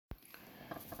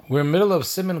We're in the middle of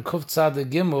Siman Kuf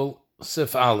Tzadeh Gimel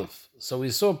Sif Aleph. So we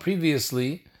saw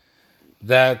previously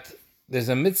that there's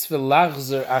a mitzvah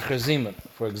lachzer acher zimun.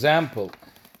 For example,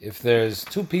 if there's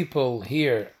two people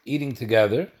here eating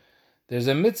together, there's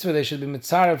a mitzvah they should be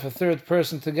mitzaref a third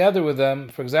person together with them.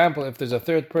 For example, if there's a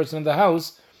third person in the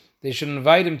house, they should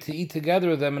invite him to eat together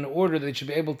with them in order that they should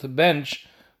be able to bench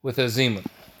with a zimun.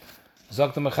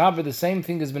 Zok the Mechaber, the same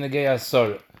thing is b'negei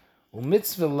asora.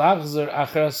 Mitzvah lachzer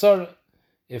acher asora.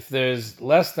 If there's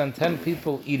less than 10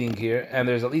 people eating here, and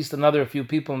there's at least another few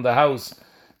people in the house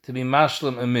to be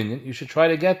mashlim a minyan, you should try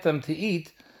to get them to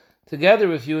eat together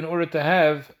with you in order to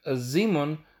have a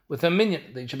zimun with a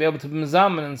minyan. They should be able to be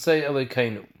mezamen and say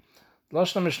Elokeinu.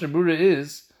 Lashon Mishnah Brura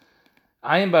is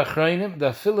Ayin b'achreinim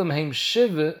da filim heim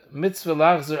shiva mitzvah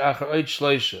lachzer acher oit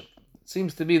shloisha. It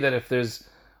seems to be that if there's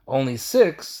only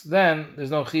 6, then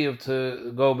there's no chiyuv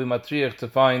to go be matriach to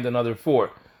find another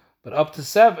 4. But up to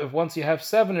 7, if once you have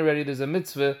 7 already, there's a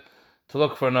mitzvah to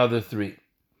look for another 3.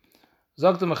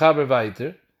 Zok the Mechaber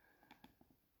weiter.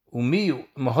 Umiyu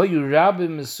mahoyu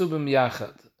rabim mesubim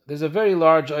yachad. There's a very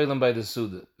large oilam by the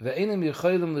Suda. Ve'enim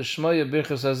yicholim l'shmoya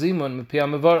birchas hazimun mepi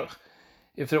ha'mevarach.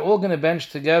 If they're all going to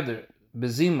bench together,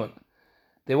 bezimun,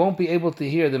 they won't be able to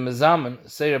hear the mezamen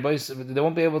say, they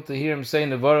won't be able to hear him say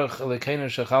nevarach elekeinu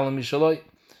shachalim mishaloi.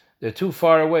 They're too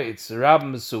far away. It's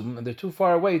rabim mesubim, and they're too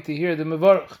far away to hear the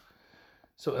mevarach.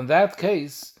 So in that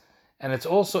case, and it's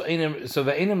also so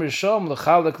ve'enim rishom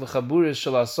l'chalek l'chaburis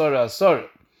shel asara asara.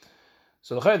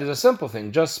 So there's a simple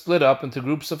thing: just split up into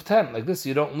groups of 10. Like this,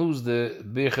 you don't lose the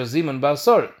birchas zimun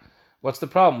ba'asara. What's the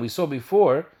problem? We saw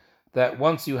before that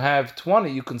once you have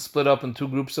 20, you can split up in 2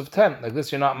 groups of 10. Like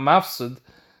this, you're not mafsid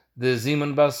the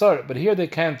zimun ba'asara. But here they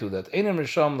can't do that. Enim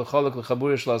rishom l'chalek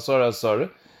l'chaburis shel asara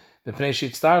asara b'pnei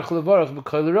shitztarch levarach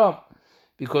b'kol ram.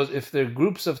 Because if they're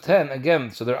groups of 10,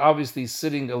 again, so they're obviously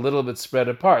sitting a little bit spread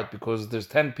apart because there's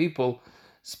 10 people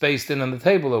spaced in on the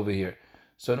table over here.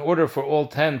 So in order for all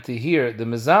 10 to hear the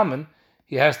mezamen,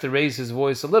 he has to raise his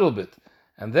voice a little bit.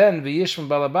 And then, v'yishma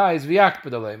balabais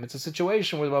v'yakpid aleim. It's a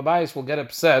situation where the balabais will get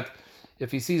upset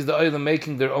if he sees the oilam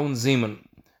making their own zimun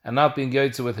and not being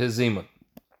yoytze with his zimun.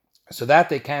 So that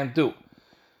they can't do.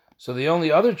 So the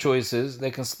only other choice is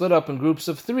they can split up in groups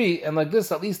of 3, and like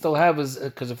this, at least they'll have,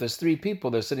 because if there's 3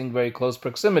 people, they're sitting very close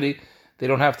proximity, they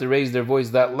don't have to raise their voice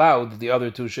that loud that the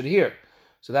other 2 should hear.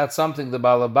 So that's something the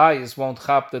Balabayis won't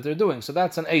chap that they're doing. So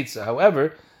that's an eitzah.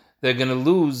 However, they're going to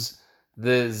lose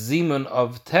the zimun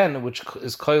of 10, which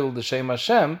is koil the Shem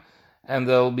Hashem, and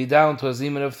they'll be down to a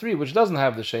zimun of 3, which doesn't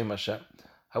have the Shem Hashem.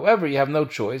 However, you have no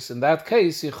choice. In that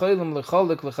case, yicholim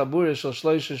lecholek lechabura shel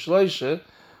shloisha shloisha,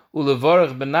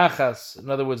 ulevarach benachas, in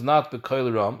other words, not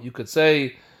bekoil ram. You could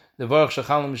say levarach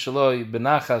shachalim mishaloi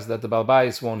benachas that the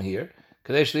balbais won't hear.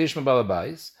 Kadesh leishma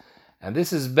balbais, and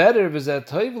this is better v'zeh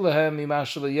toiv lehem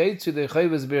imashal yetzu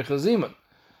dechayvus birchazimun.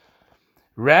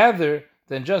 Rather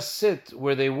than just sit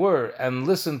where they were and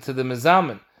listen to the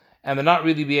mezamen, and they're not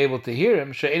really be able to hear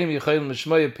him. She'enim yichayim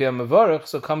l'shmoya piyam mevarach.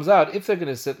 So it comes out if they're going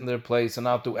to sit in their place and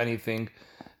not do anything,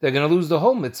 they're going to lose the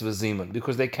whole mitzvah zimun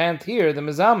because they can't hear the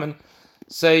mezamen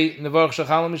say nevarach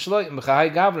shachalim mishloim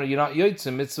b'chahai gavra. You're not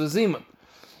yoytze mitzvah zimun.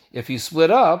 If you split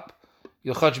up,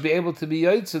 you'll be able to be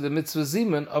yoytze the mitzvah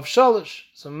zimun of shalish.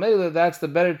 So mele, that's the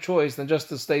better choice than just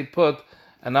to stay put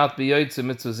and not be yoytze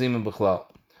mitzvah zimun b'chlal.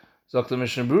 So the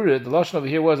Mishnah Brura, the lashon over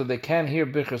here was that they can't hear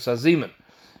birchas hazimun,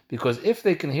 because if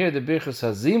they can hear the birchas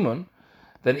hazimun,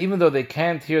 then even though they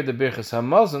can't hear the birchas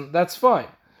hamazon, that's fine.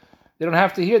 They don't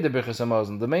have to hear the birchas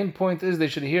hamazon. The main point is they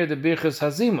should hear the birchas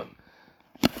hazimun.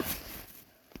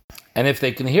 And if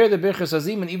they can hear the birchas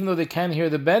hazimun, even though they can't hear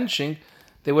the benching,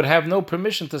 they would have no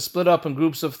permission to split up in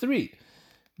groups of 3,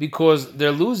 because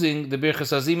they're losing the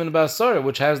birchas hazimun ba'asara,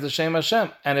 which has the Shem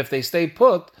Hashem. And if they stay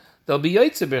put, they'll be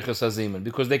yoytze birchas hazimun,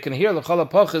 because they can hear l'chol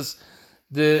ha'pachas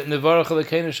the nevarach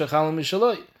elekeinu shachalim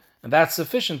mishaloi, and that's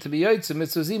sufficient to be yoytze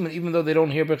mitzvah zimun, even though they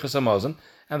don't hear birchas hamazon,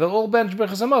 and they'll all bench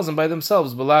birchas hamazon by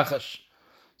themselves b'lachash.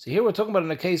 So here we're talking about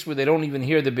in a case where they don't even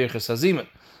hear the birchas hazimun.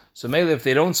 So maybe if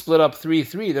they don't split up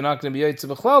 3-3, they're not going to be yoytze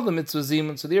b'chlal the mitzvah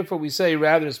zimun. So therefore we say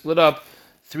rather split up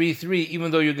 3-3, even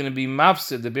though you're going to be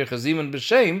mafsid the birchas zimun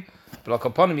b'shem, but al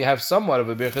kaponim you have somewhat of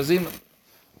a birchas zimun.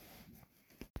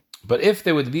 But if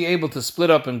they would be able to split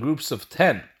up in groups of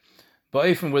 10, but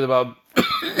even where the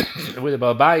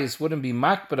balbais wouldn't be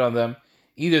makbid on them,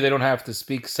 either they don't have to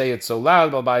say it so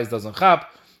loud, balbais doesn't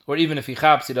chap, or even if he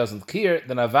chaps, he doesn't hear,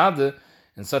 then avada,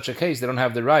 in such a case, they don't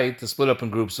have the right to split up in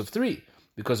groups of 3.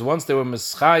 Because once they were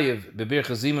mischayev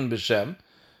bebirchas zimun b'shem,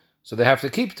 so they have to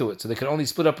keep to it. So they can only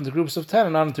split up into groups of 10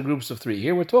 and not into groups of 3.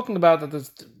 Here we're talking about that the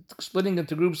splitting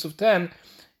into groups of 10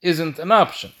 isn't an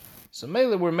option. So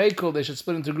Mele were Mekel, they should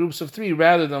split into groups of 3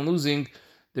 rather than losing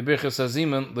the Birchas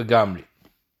Haziman Legamri.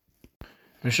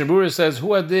 Mishnah Berurah says,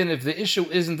 Hu Adin, if the issue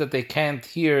isn't that they can't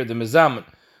hear the Mezamen,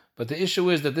 but the issue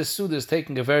is that this Suda is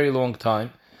taking a very long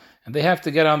time, and they have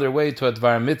to get on their way to a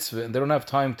Dvar Mitzvah, and they don't have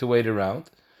time to wait around.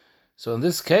 So in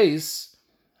this case,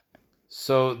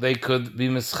 so they could be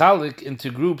mischalik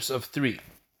into groups of 3.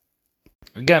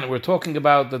 Again, we're talking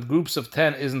about that groups of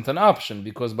 10 isn't an option,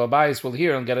 because Babayis will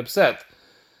hear and get upset.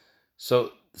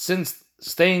 So since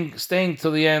staying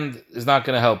till the end is not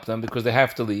going to help them, because they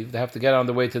have to leave, they have to get on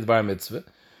their way to the Bar Mitzvah.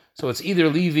 So it's either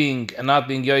leaving and not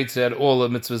being Yoitze at all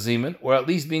of Mitzvah Zimun, or at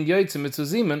least being Yoitze Mitzvah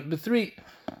Zimun b3.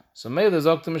 So Mele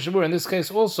Zok to Mishnah Berurah, in this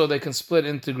case also they can split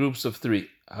into groups of 3.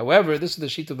 However, this is the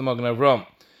sheet of the Magen Avraham.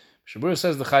 Mishnah Berurah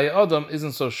says the Chaya Adam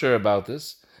isn't so sure about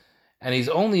this, and he's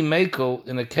only Mekel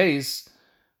in a case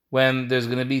when there's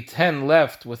going to be 10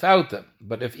 left without them.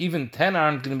 But if even 10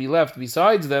 aren't going to be left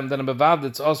besides them, then a Bavad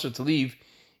it's also to leave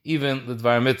even the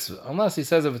Dvar Mitzvah. Unless he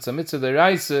says if it's a Mitzvah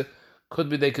Deraisa, could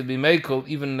be they could be Mekel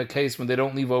even in a case when they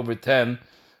don't leave over 10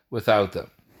 without them.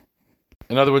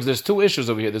 In other words, there's 2 issues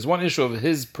over here. There's one issue of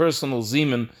his personal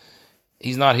Zeman,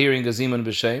 he's not hearing a Zeman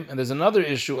B'Shem, and there's another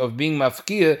issue of being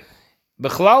Mafkia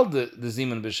Bechlal the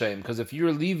Zeman B'Shem, because if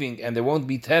you're leaving and there won't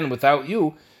be 10 without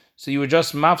you, so you were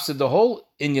just mafsid the whole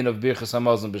inyan of Birchas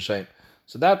Hamazon B'Shem.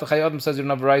 So that the Chayei Adam says you don't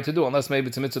have a right to do, unless maybe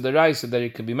it's a mitzvah deraisa that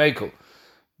it could be mekel.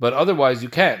 But otherwise you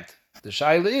can't. The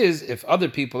shaila is, if other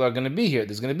people are going to be here,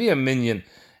 there's going to be a minyan,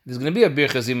 there's going to be a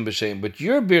Birchas Zim B'Shem, but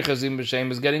your Birchas Zim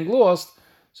B'Shem is getting lost,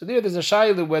 so there's a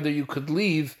shaila whether you could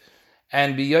leave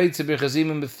and be Yaitze Birchas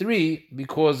Zim B3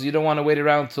 because you don't want to wait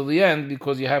around till the end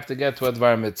because you have to get to a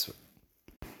Dvar Mitzvah.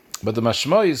 But the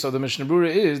mashmois of the Mishnah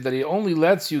Berurah is that he only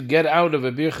lets you get out of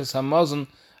a Birchas Hamazon,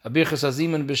 a Birchas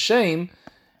Haziman B'Shem,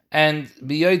 and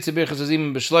be Yaitze Birchas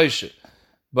Haziman B'Shloishe.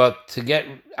 But to get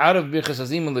out of Birchas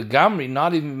Haziman Legamri,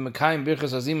 not even Mekayim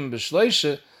Birchas Haziman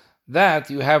B'Shloishe, that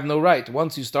you have no right.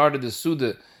 Once you started the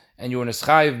Suda and you're in a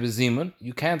Chayiv B'Ziman,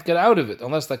 you can't get out of it,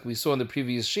 unless like we saw in the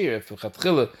previous shir, if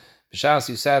Chatchila, B'Shas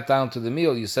you sat down to the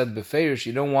meal, you said B'Feirish,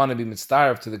 you don't want to be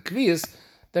mitzdaref to the Kviyas,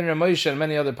 then Ramosha and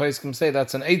many other poskim say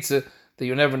that's an eitzah that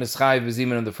you're never nischayiv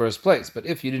b'zimun in the first place. But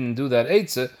if you didn't do that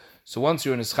eitzah, so once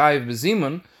you're nischayiv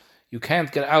b'zimun, you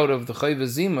can't get out of the chayiv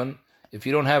b'zimun if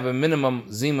you don't have a minimum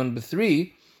zimun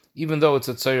b3, even though it's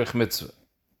a tzorich mitzvah.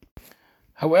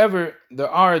 However, there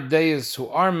are days who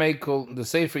are mekel. The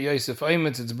Sefer Yosef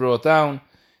Oimitz, it's brought down,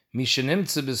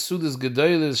 mishenimtze b'sudas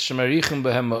gedoyles shemarichim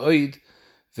behem ma'oid,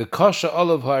 v'kasha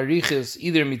olav ha'ariches,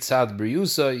 either mitzad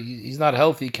briusa, he's not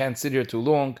healthy, he can't sit here too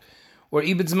long, or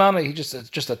ibidzmana, it's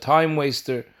just a time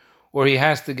waster, or he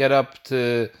has to get up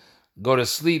to go to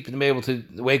sleep and be able to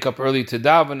wake up early to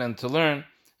daven and to learn.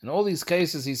 In all these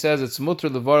cases, he says it's mutter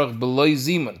levarach beloy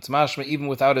zimun. It's mashma even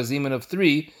without a zimun of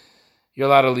 3, you're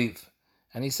allowed to leave.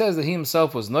 And he says that he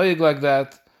himself was noyeg like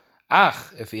that.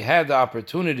 If he had the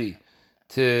opportunity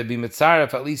to be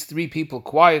mitzaref at least 3 people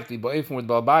quietly, ba'ifim with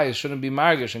balbayis shouldn't be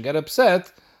margish and get upset,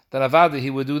 then avada he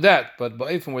would do that. But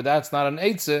ba'ifim where that's not an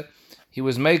eitzah, he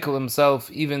was mekel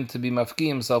himself even to be mafki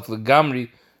himself legamri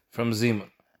from zimun.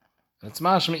 And it's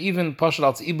mashma even pashal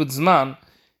al ibud zman,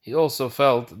 he also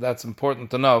felt that's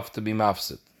important enough to be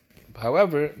mafsid.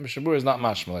 However, Mishnah Berurah is not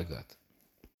mashma like that.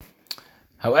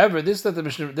 However, this that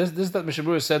Mishnah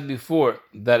Berurah said before,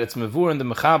 that it's mevur in the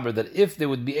mechaber, that if they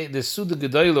would be the suda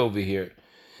gedoyle over here,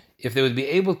 if they would be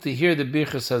able to hear the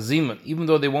birchas haziman, even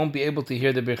though they won't be able to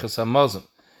hear the birchas hamazon,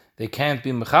 they can't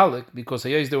be mechalik because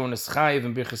hayos they were in a schayiv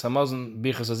and birchas hamazon,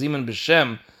 birchas haziman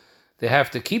b'shem, they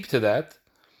have to keep to that.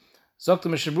 Zok the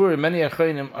Mishnah Berurah, many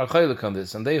achronim are chaylik on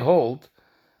this, and they hold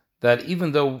that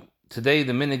even though today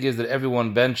the minig is that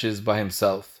everyone benches by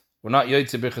himself, we're not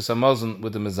yoytze birchas hamazon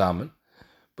with the mezamen,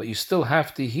 but you still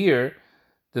have to hear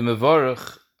the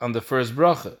mevarach on the first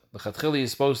bracha. The chatchili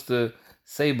is supposed to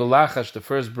say belachash the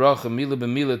first bracha mila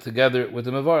b'mila together with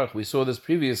the mevarach. We saw this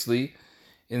previously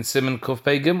in Siman Kuf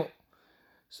Pei Gimel.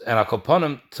 And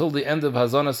akoponim till the end of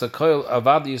Hazanas HaKoil,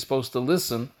 avadi is supposed to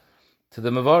listen to the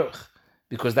mevarach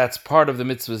because that's part of the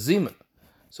mitzvah zimun.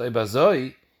 So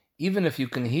ibazoi, even if you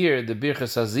can hear the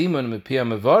birchas hazimun mepia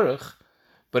mevarach,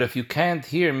 but if you can't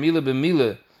hear mila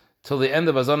b'mila till the end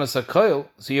of Hazanas HaKoil,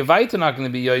 so you're weiter not going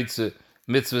to be yoytze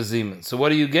mitzvah zimun. So what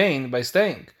do you gain by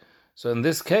staying? So in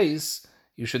this case,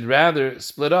 you should rather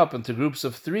split up into groups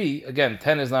of 3. Again,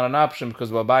 10 is not an option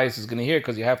because Babayis is going to hear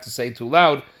because you have to say too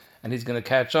loud and he's going to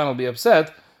catch on, he'll be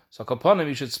upset. So kaponim,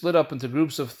 you should split up into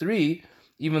groups of 3,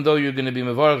 even though you're going to be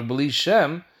mevarach b'li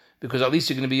shem, because at least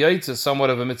you're going to be yoytze somewhat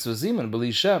of a mitzvah zimun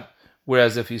b'li shem.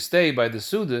 Whereas if you stay by the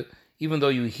suda, even though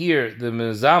you hear the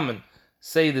mezamen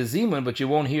say the zimun, but you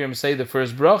won't hear him say the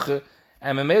first bracha,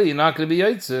 and Mameli, you're not going to be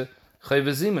Yaitze, Chayv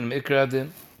Zimun, Mikra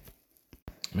Adin.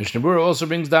 Mishnah Berurah also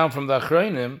brings down from the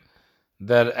Achronim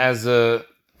that as a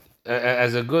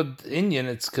good Indian,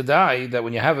 it's Kedai, that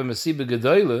when you have a Mesiba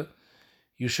Gedoyle,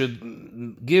 you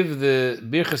should give the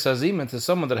Birchas Hazimun to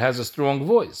someone that has a strong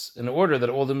voice, in order that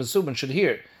all the Mesubin should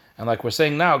hear. And like we're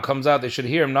saying now, it comes out they should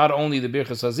hear him not only the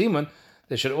Birchas Hazimun,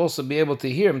 they should also be able to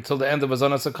hear him till the end of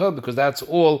Azan HaSakal, because that's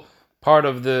all part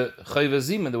of the Chayv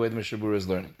Hazimun, the way the Mishnah Berurah is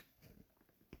learning.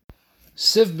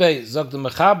 Sif Bey, Zog the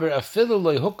Mechaber, Afilu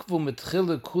loy hukvu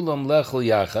mitchile kulam lechel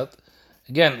yachat.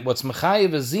 Again, what's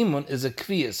Mechayev Hazimun is a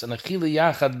kviyas, and a chile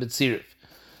yachat betzirif.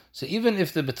 So even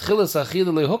if the betchilas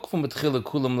achile loy hukvu mitchile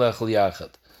kulam lechel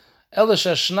yachat, Elish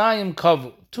Ashnayim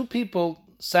kavu, two people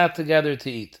sat together to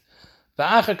eat.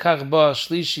 V'achar kach ba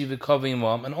shlishi v'kavu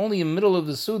imam, and only in the middle of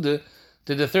the Suda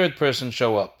did the third person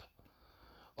show up.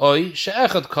 Oy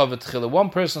she'echad kavu tchila, one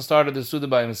person started the Suda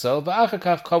by himself. V'achar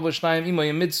kach kavu shnayim imay,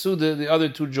 in mid Suda the other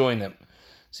two join him.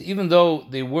 So even though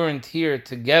they weren't here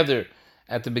together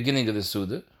at the beginning of the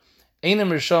Suda,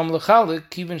 einam risham l'chalik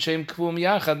kivin sheim kvum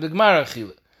yachad b'gmar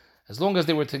achila. As long as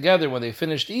they were together when they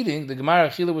finished eating, the Gemara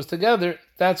Achila was together,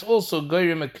 that's also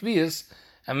Goyrim Akviyas,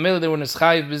 and Mele they were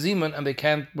Neschayiv Beziman, and they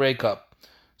can't break up.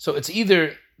 So it's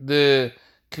either the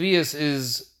Kviyas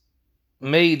is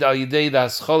made al Yidei the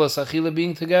Hascholas Achila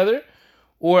being together,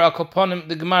 or al Kaponim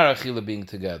the Gemara Achila being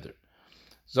together.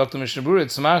 Zok the Mishnah Berurah,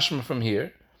 it's mashma from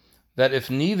here, that if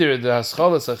neither the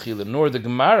Hascholas Achila nor the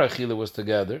Gemara Achila was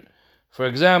together, for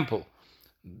example,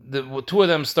 the two of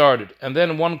them started, and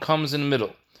then one comes in the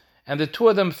middle, and the two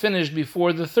of them finished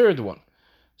before the third one.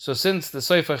 So since the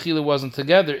Seif Achila wasn't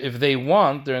together, if they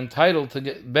want, they're entitled to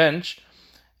get bench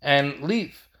and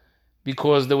leave,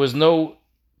 because there was no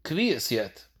Kviyas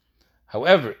yet.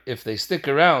 However, if they stick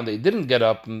around, they didn't get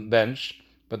up and bench,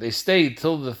 but they stayed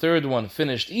till the third one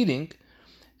finished eating,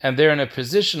 and they're in a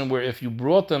position where if you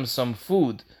brought them some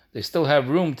food, they still have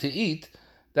room to eat,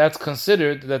 that's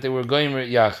considered that they were Goymer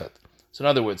Yachad. So in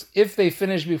other words, if they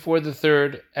finish before the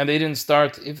third and they didn't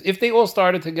start, if they all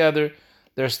started together,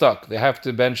 they're stuck. They have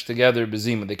to bench together,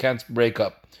 bezima. They can't break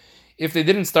up. If they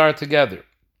didn't start together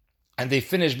and they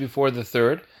finish before the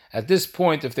third, at this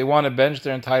point, if they want to bench,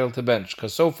 they're entitled to bench.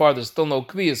 Because so far, there's still no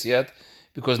kviyas yet,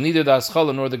 because neither the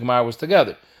Aschala nor the Gemara was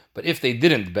together. But if they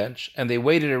didn't bench and they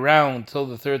waited around till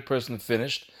the third person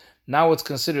finished, now it's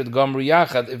considered Gomri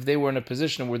Yachad if they were in a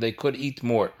position where they could eat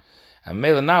more. And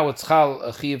Mela now it's Chal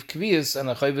a Chiv Kviyas and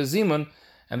a Chayv Zimun,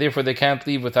 and therefore they can't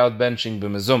leave without benching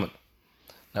b'mezuman.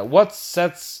 Now what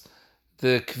sets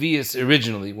the Kviyas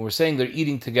originally? When we're saying they're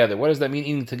eating together, what does that mean,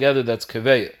 eating together? That's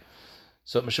Kaveya.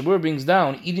 So Mishnah Berurah brings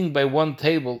down, eating by one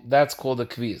table, that's called a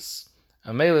Kviyas.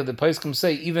 And Mela, the Paiskim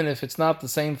say, even if it's not the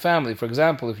same family, for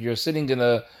example, if you're sitting in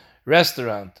a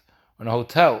restaurant or in a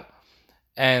hotel,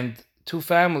 and two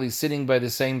families sitting by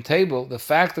the same table, the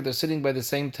fact that they're sitting by the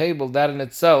same table, that in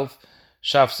itself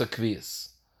shafsa kviyas,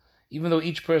 even though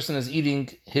each person is eating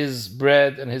his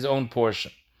bread and his own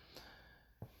portion.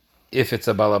 If it's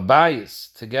a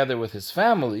balabayis together with his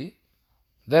family,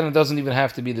 then it doesn't even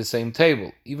have to be the same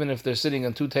table. Even if they're sitting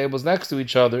on two tables next to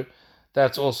each other,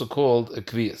 that's also called a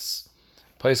kviyas.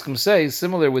 Paiskim say,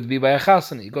 similar would be by a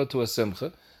chasana. You go to a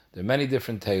simcha, there are many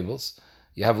different tables,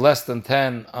 you have less than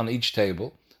 10 on each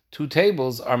table. Two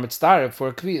tables are mitzdaref for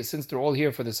a kviyas, since they're all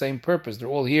here for the same purpose. They're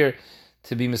all here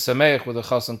to be misameich with a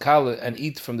chas and kala and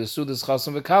eat from the sudas chas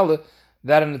and kala.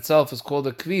 That in itself is called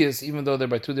a kviyas, even though they're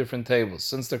by two different tables.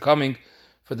 Since they're coming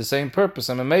for the same purpose,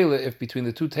 and memela, if between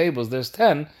the two tables there's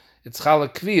 10, it's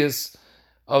chala kviyas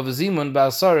of zimun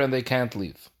ba'asara, and they can't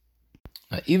leave.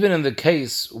 Even in the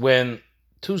case when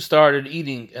two started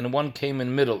eating and one came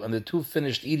in middle, and the two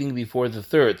finished eating before the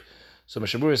third, so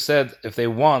Mishnah Berurah said if they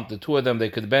want, the two of them they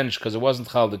could bench because it wasn't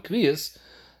chal the kviyas,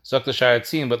 Zok the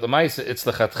Shayatzim, but the Maisa, it's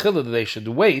the Chatchila that they should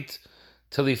wait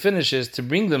till he finishes to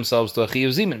bring themselves to a Chiyuv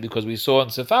Zimun, because we saw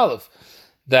in Sif Aleph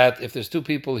that if there's two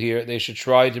people here, they should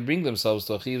try to bring themselves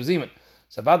to a Chiyuv Zimun.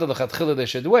 So about the Chatchila they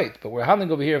should wait, but we're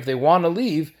handling over here, if they want to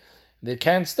leave, they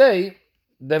can't stay,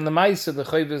 then the Maisa, the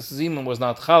Chiyuv Zimun was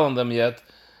not chal on them yet,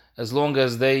 as long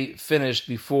as they finished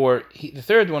before the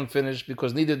third one finished,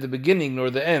 because neither the beginning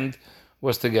nor the end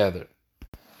was together.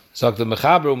 Zok the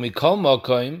Mechaber, Mikol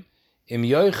Mokoim, Im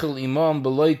yoichel imam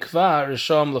beloy kvar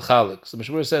risham l'chalik. So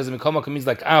Mishnah Berurah says the mikol makom means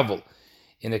like avol.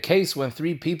 In a case when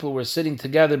three people were sitting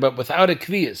together but without a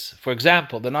kviyas, for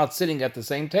example, they're not sitting at the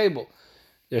same table.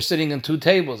 They're sitting in two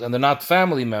tables and they're not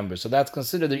family members. So that's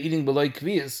considered they're eating beloy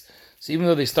kviyas. So even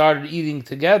though they started eating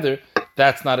together,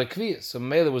 that's not a kviyas. So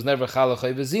Mela was never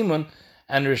chalachai v'zimun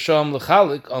and risham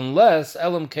l'chalik unless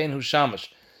elam kain hu shamash.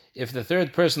 if the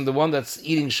third person, the one that's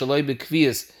eating shaloi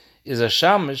b'kviyas, is a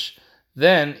shamish,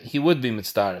 then he would be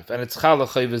mitzdaref, and it's chala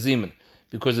chayva zimun,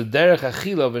 because the derech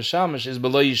achila of a shamish is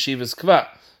below yeshivas kva.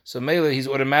 So mele, he's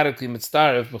automatically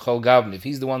mitzdaref b'chol gavni. If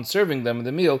he's the one serving them in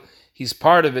the meal, he's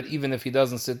part of it, even if he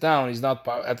doesn't sit down. He's not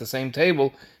at the same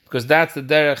table, because that's the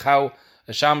derech how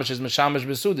a shamish is meshamish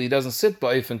b'suda. He doesn't sit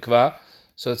ba'if and kva,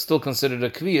 so it's still considered a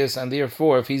kviyas, and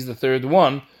therefore, if he's the third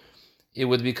one, it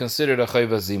would be considered a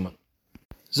chayva zimun.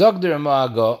 Zog der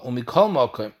ma'aga umikol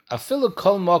mokim afilu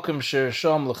kol mokim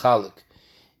shersham l'chalik.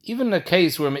 Even in a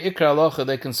case where me'ikra halacha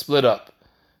they can split up.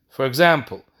 For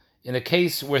example, in a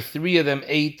case where 3 of them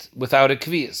ate without a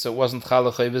kviyas, so it wasn't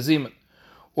chalach chayva zimun.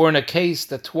 Or in a case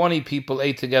that 20 people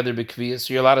ate together b'kviyas,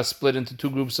 so you're allowed to split into 2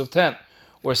 groups of 10.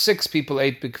 Or 6 people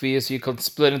ate b'kviyas, so you could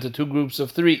split into 2 groups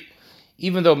of 3.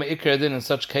 Even though me'ikra din in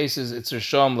such cases it's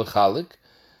risham l'chalik,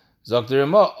 zog der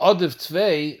ma odiv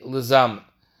tvei l'zamen.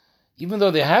 Even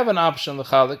though they have an option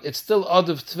l'chalik, it's still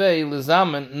odiv tvei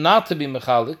l'zamen not to be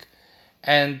mechalik,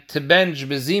 and to bench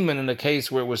bezimen in a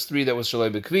case where it was 3 that was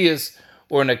shaloi b'kviyas,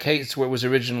 or in a case where it was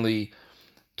originally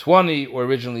 20 or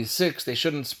originally 6, they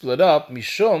shouldn't split up.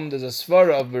 Mishum, there's a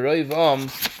svara of Beroiv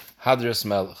Hadras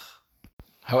Melech.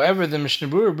 However, the Mishnah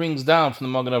Berurah brings down from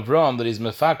the Magen Avraham that he's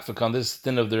mefakfik on this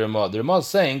din of the Ramah. The Ramah is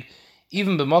saying,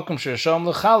 even b'makom shersham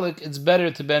l'chalik, it's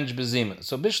better to bench bezimen.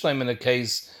 So bishleim in a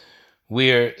case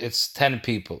where it's 10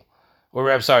 people,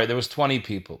 or I'm sorry, there was 20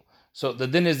 people. So the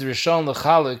din is the rishon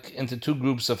l'chalik into 2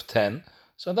 groups of 10.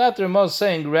 So that the Ramah is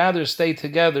saying, rather stay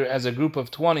together as a group of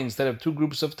 20 instead of 2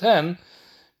 groups of 10,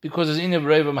 because it's in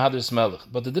Beroiv Hadras Melech.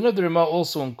 But the din of the Ramah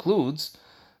also includes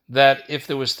that if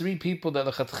there was 3 people that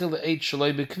lechatchila ate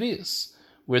shaloi b'kviyas,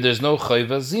 where there's no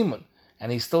chayva zimun,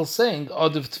 and he's still saying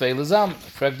odiv tvei l'zamen,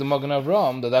 frag the Magen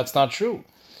Avraham, that's not true,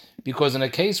 because in a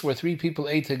case where 3 people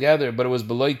ate together but it was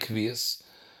below kviyas,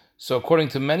 so according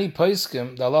to many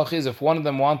poskim, the halach is if one of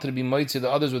them wanted to be moitzi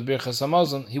the others with bרכת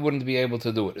המזון, he wouldn't be able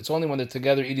to do it. It's only when they're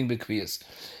together eating b'kviyas.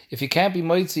 If he can't be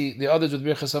moitzi the others with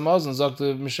bרכת המזון, zok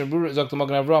the Mishnah Berurah, zok the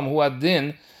Magen Avraham, who had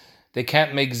din, they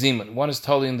can't make zimun. One is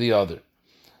totally in the other.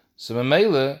 So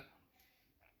Memele,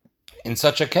 in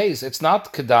such a case, it's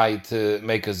not kedai to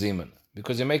make a zimun,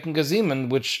 because you're making a zimun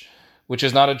which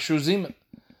is not a true zimun.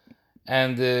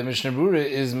 And the Mishnah Berurah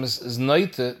is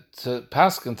noite to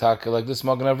paskin taka like this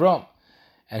Magen Avraham.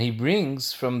 And he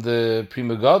brings from the Pri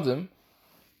Megadim,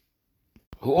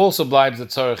 who also blibes the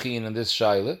tzarachin in this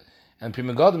shaila, and Pri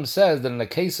Megadim says that in the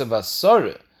case of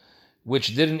asara,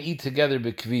 which didn't eat together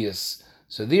b'kviyas,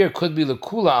 so there could be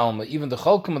lekula alma. Even the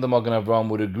chalkim of the Magen Avraham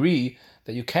would agree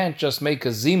that you can't just make a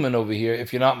zimun over here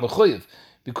if you're not mechuyev,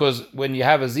 because when you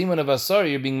have a zimun of asara,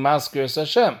 you're being masker es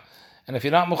Hashem, and if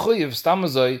you're not mechuyev,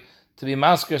 stamazoi, to be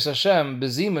masker es Hashem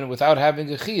bezimun without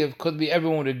having a chiyuv, could be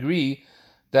everyone would agree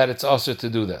that it's also to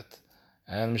do that.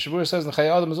 And Mishnah Berurah says the Chayei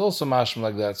Adam is also mashma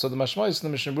like that. So the mashmois in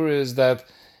the Mishnah Berurah is that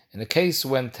in a case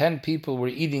when 10 people were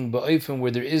eating ba'ofen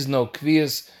where there is no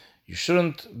kviyas, you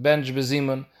shouldn't bench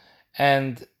bezimun.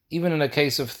 And even in a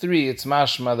case of 3, it's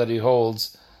mashma that he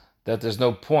holds that there's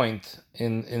no point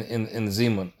in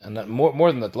zimun. And that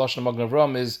more than that, Lashon Magen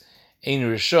Avraham is ein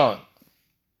rishon.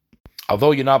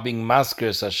 Although you're not being masker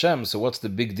es Hashem, so what's the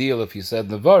big deal if you said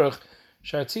nevarach?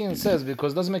 Shartzian says,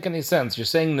 because it doesn't make any sense. You're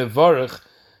saying nevarach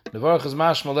is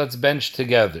mashma, let's bench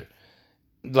together.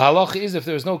 The halacha is if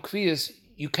there's no kviyas,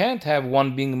 you can't have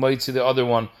one being moitzi the other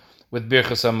one with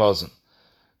bרכת המזון.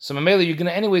 So Mamela, you're going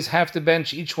to anyways have to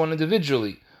bench each one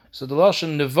individually. So the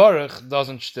lashon nevarach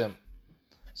doesn't shtim.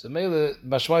 So Mamela,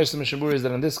 Mashmayis Mishnah Berurah is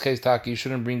that in this case, Taki, you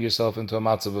shouldn't bring yourself into a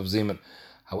matzav of zimun.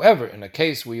 However, in a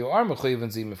case where you are mechuyev in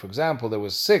zimun, for example, there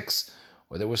was 6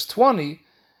 or there was 20,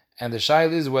 and the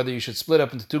shaila is whether you should split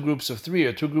up into 2 groups of 3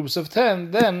 or 2 groups of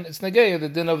 10, then it's negeya, the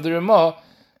din of the Ramah,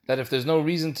 that if there's no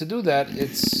reason to do that,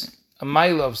 it's a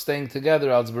mile of staying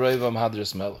together as Beroiv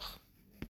Hadras Melech.